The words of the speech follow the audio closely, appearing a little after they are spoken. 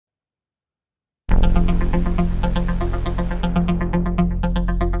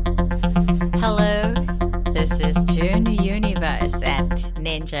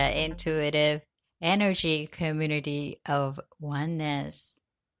Ninja Intuitive Energy Community of Oneness.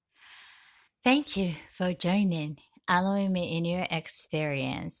 Thank you for joining, allowing me in your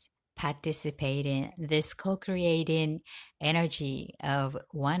experience, participating this co-creating energy of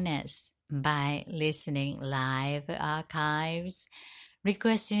oneness by listening live archives,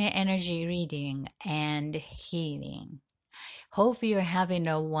 requesting energy reading, and healing. Hope you're having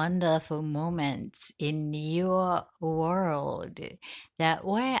a wonderful moment in your world. That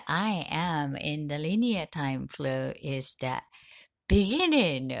where I am in the linear time flow is the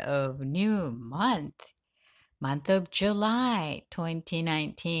beginning of new month of July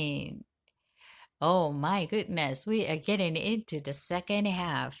 2019. Oh my goodness, we are getting into the second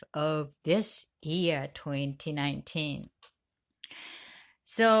half of this year 2019.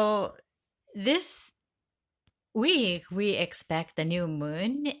 So this week we expect a new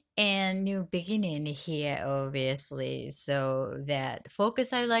moon and new beginning here, obviously. So that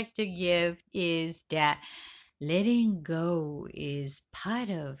focus I like to give is that letting go is part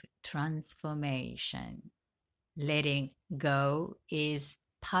of transformation. Letting go is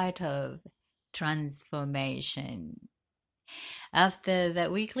part of transformation. After the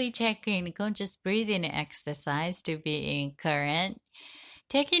weekly check-in conscious breathing exercise to be in current,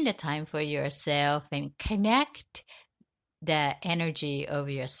 taking the time for yourself and connect the energy of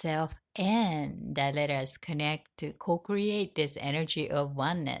yourself and that let us connect to co-create this energy of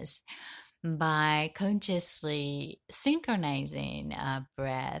oneness by consciously synchronizing our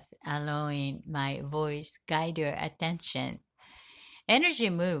breath, allowing my voice guide your attention. Energy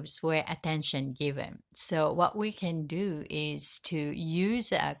moves where attention given. So what we can do is to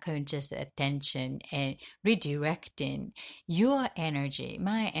use our conscious attention and redirecting your energy,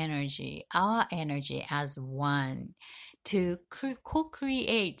 my energy, our energy as one to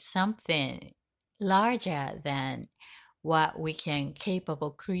co-create something larger than what we can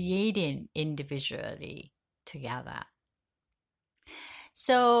capable creating individually together.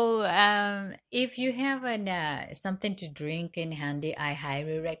 So, if you have something to drink in handy, I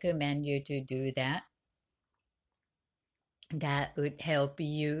highly recommend you to do that. That would help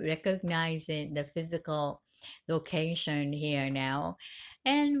you recognizing the physical location here now.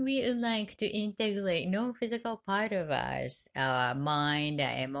 And we would like to integrate no physical part of us, our mind,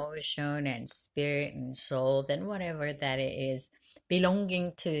 our emotion, and spirit, and soul, and whatever that it is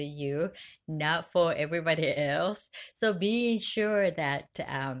belonging to you, not for everybody else. So be sure that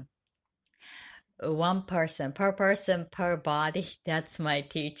one person per body. That's my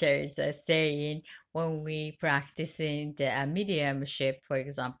teacher's saying when we practicing the mediumship, for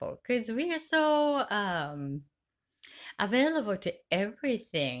example, because we are so available to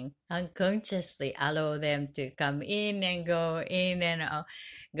everything unconsciously. Allow them to come in and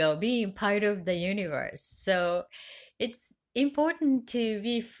go being part of the universe. So it's important to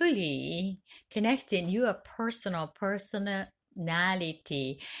be fully connecting your personality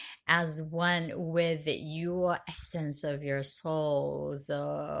as one with your essence of your souls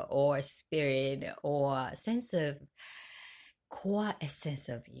or spirit or sense of core essence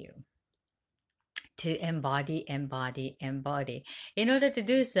of you, to embody. In order to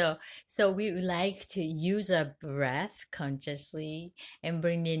do so, we would like to use our breath consciously and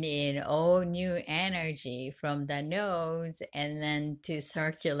bringing in all new energy from the nose and then to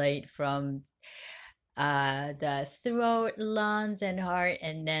circulate from the throat, lungs, and heart,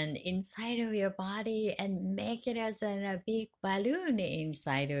 and then inside of your body, and make it as a big balloon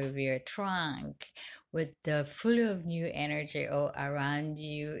inside of your trunk with the full of new energy all around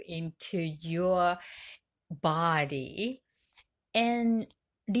you into your body and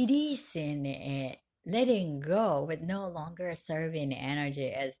releasing it, letting go with no longer serving energy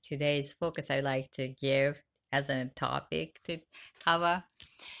as today's focus I like to give as a topic to cover.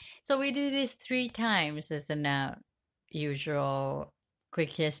 So we do this 3 times as a usual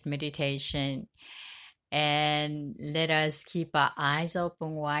quickest meditation. And let us keep our eyes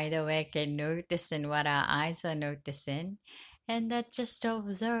open, wide awake, and noticing what our eyes are noticing. And that just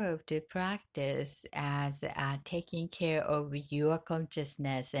observe to practice as taking care of your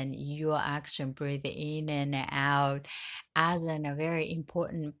consciousness and your action, breathing in and out as a very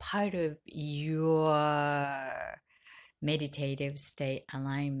important part of your meditative state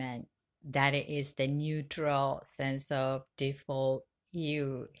alignment. That is the neutral sense of default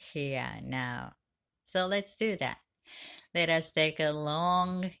you here now. So let's do that. Let us take a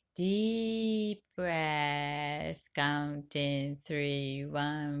long, deep breath, counting 3,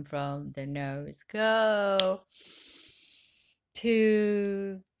 1 from the nose. Go.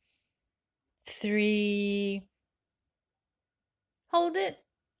 2, 3. Hold it.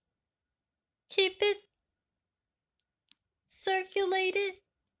 Keep it. circulated.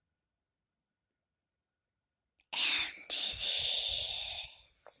 And it is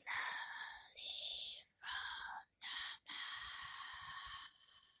slowly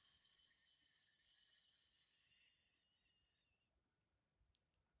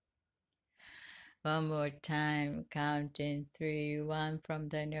from One more time, counting 3, 1 from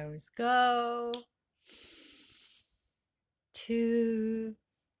the nose, go. 2,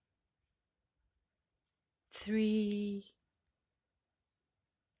 3,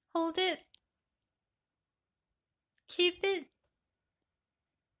 hold it, keep it.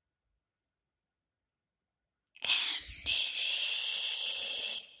 And it is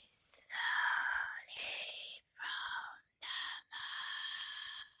slowly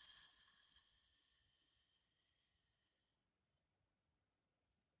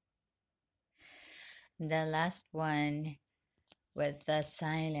from the last one with the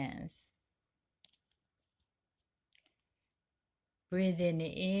silence. Breathing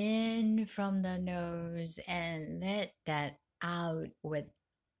in from the nose and let that out with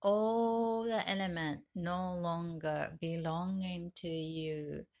all the element no longer belonging to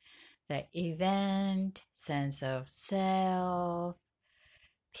you. The event, sense of self,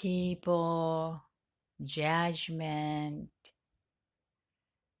 people, judgment,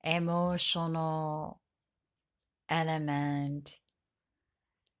 emotional element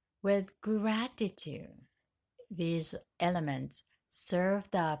with gratitude. These elements serve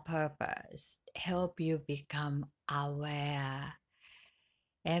the purpose, help you become aware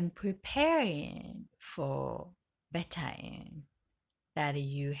and preparing for bettering, that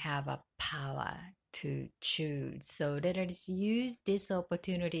you have a power to choose. So let us use this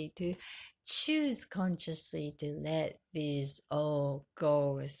opportunity to choose consciously to let these all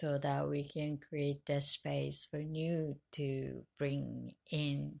go so that we can create the space for new to bring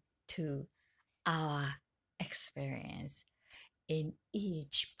into our experience in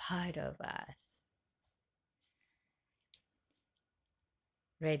each part of us.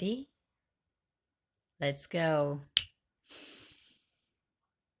 Ready? Let's go.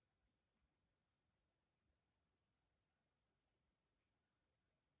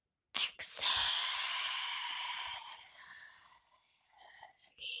 Exhale.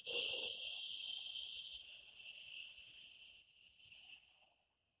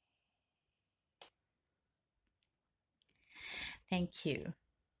 Thank you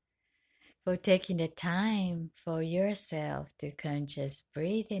for taking the time for yourself to conscious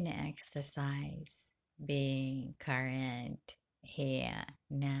breathing exercise, being current here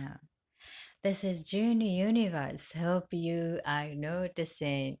now. This is JuneUniverse. Hope you are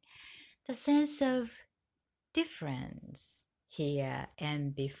noticing the sense of difference here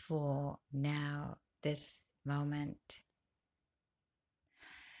and before now, this moment.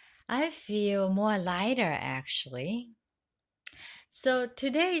 I feel more lighter actually. So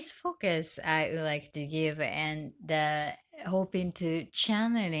today's focus I would like to give and the hoping to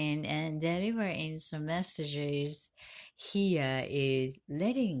channel in and deliver in some messages here is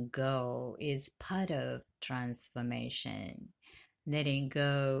letting go is part of transformation. Letting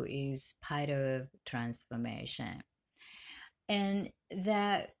go is part of transformation. And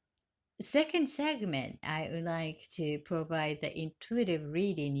the second segment, I would like to provide the intuitive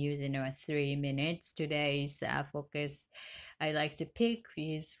reading using our 3 minutes. Today's focus I like to pick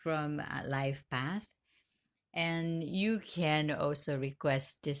is from Life Path. And you can also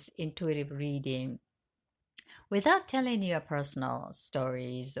request this intuitive reading without telling your personal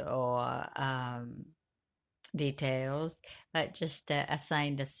stories or details, but just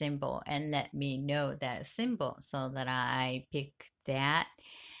assign the symbol and let me know that symbol so that I pick that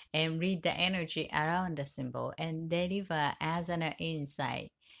and read the energy around the symbol and deliver as an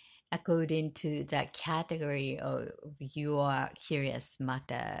insight according to the category of your curious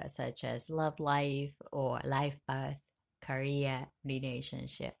matter, such as love life or life path, career,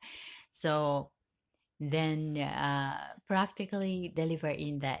 relationship. So then practically deliver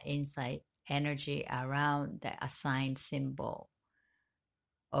in that insight energy around the assigned symbol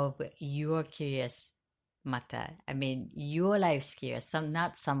of your curious matter. I mean, your life's curious,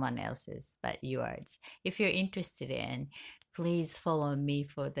 not someone else's, but yours. If you're interested in, please follow me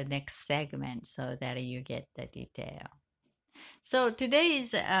for the next segment so that you get the detail. So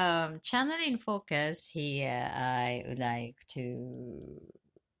today's channeling focus here I would like to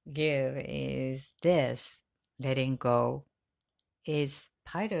give is this: letting go is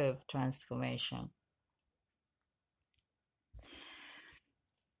part of transformation.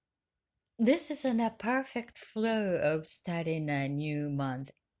 This is in a perfect flow of starting a new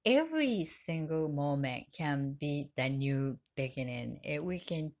month. Every single moment can be the new beginning. We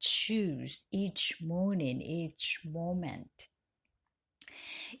can choose each morning, each moment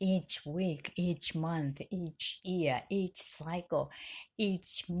each week, each month, each year, each cycle,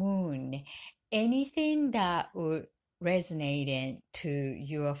 each moon, anything that would resonate to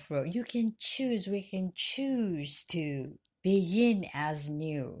your flow. You can choose, we can choose to begin as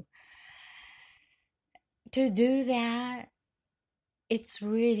new. To do that, it's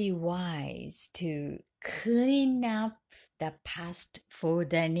really wise to clean up the past for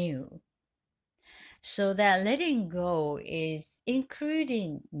the new. So that letting go is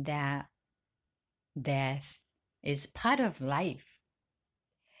including that death is part of life.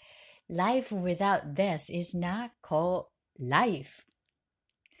 Life without death is not called life.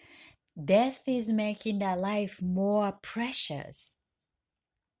 Death is making that life more precious.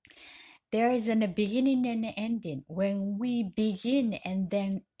 There is a beginning and an ending. When we begin and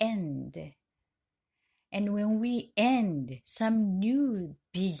then end, and when we end, some new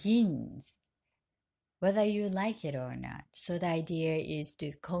begins, whether you like it or not. So the idea is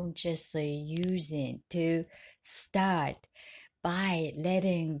to consciously use it to start by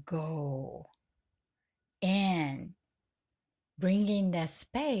letting go and bringing the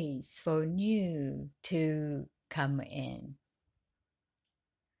space for new to come in.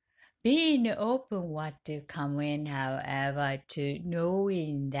 Being open what to come in, however, to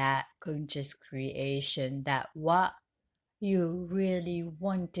knowing that conscious creation, that what you really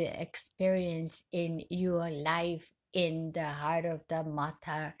want to experience in your life, in the heart of the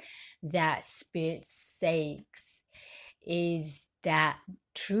matter, that spirit seeks, is that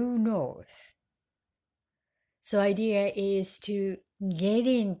true north. So idea is to get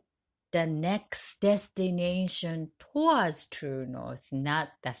in the next destination towards true north, not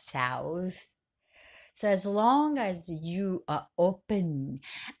the south. So as long as you are open,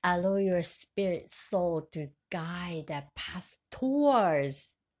 allow your spirit soul to guide that path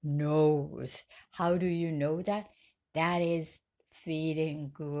towards north. How do you know that? That is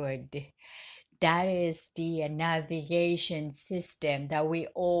feeling good. That is the navigation system that we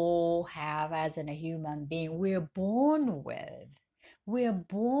all have as a human being. We're born with. We're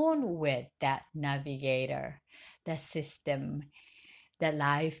born with that navigator, the system, the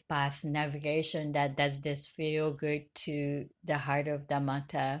life path navigation that does this feel good to the heart of the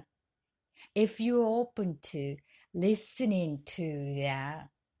matter. If you're open to listening to that,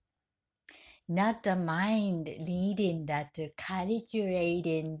 not the mind leading that to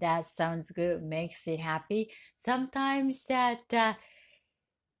calculating that sounds good, makes it happy. Sometimes that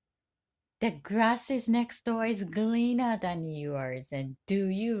the grass is next door is greener than yours. And do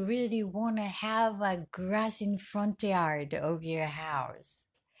you really want to have a grass in front yard of your house?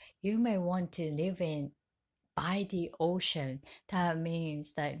 You may want to live in by the ocean. That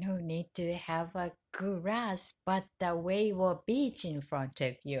means that no need to have a grass, but the wave or beach in front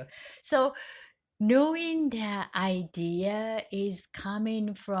of you. So knowing that idea is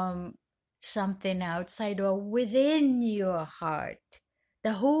coming from something outside or within your heart.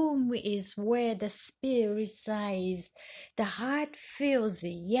 The home is where the spirit resides. The heart feels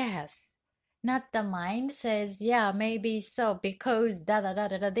yes. Not the mind says, yeah, maybe so, because da da da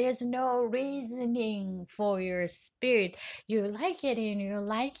da da. There's no reasoning for your spirit. You like it and you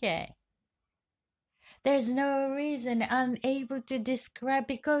like it. There's no reason unable to describe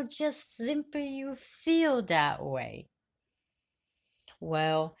because just simply you feel that way.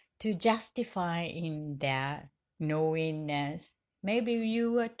 Well, to justify in that knowingness, maybe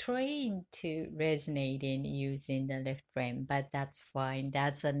you were trained to resonate in using the left brain, but that's fine.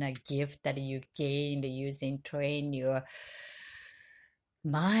 That's a gift that you gained using train your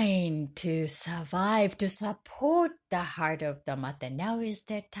mind to survive, to support the heart of the matter. Now is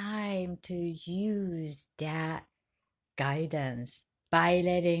the time to use that guidance by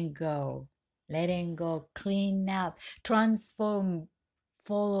letting go, clean up, transform,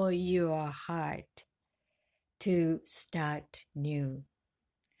 follow your heart to start new.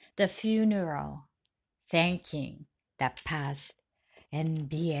 The funeral, thanking the past, and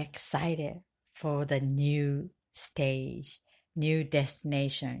be excited for the new stage, new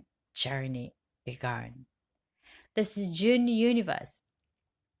destination, journey begun. This is JuneUniverse.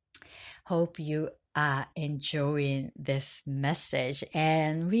 Hope you are enjoying this message,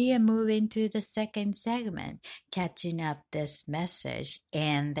 and we are moving to the second segment, catching up this message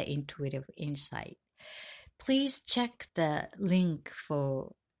and the intuitive insight. Please check the link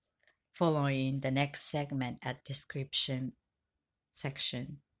for following the next segment at description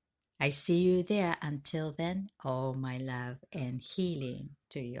section. I see you there. Until then, all my love and healing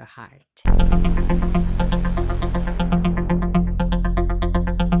to your heart.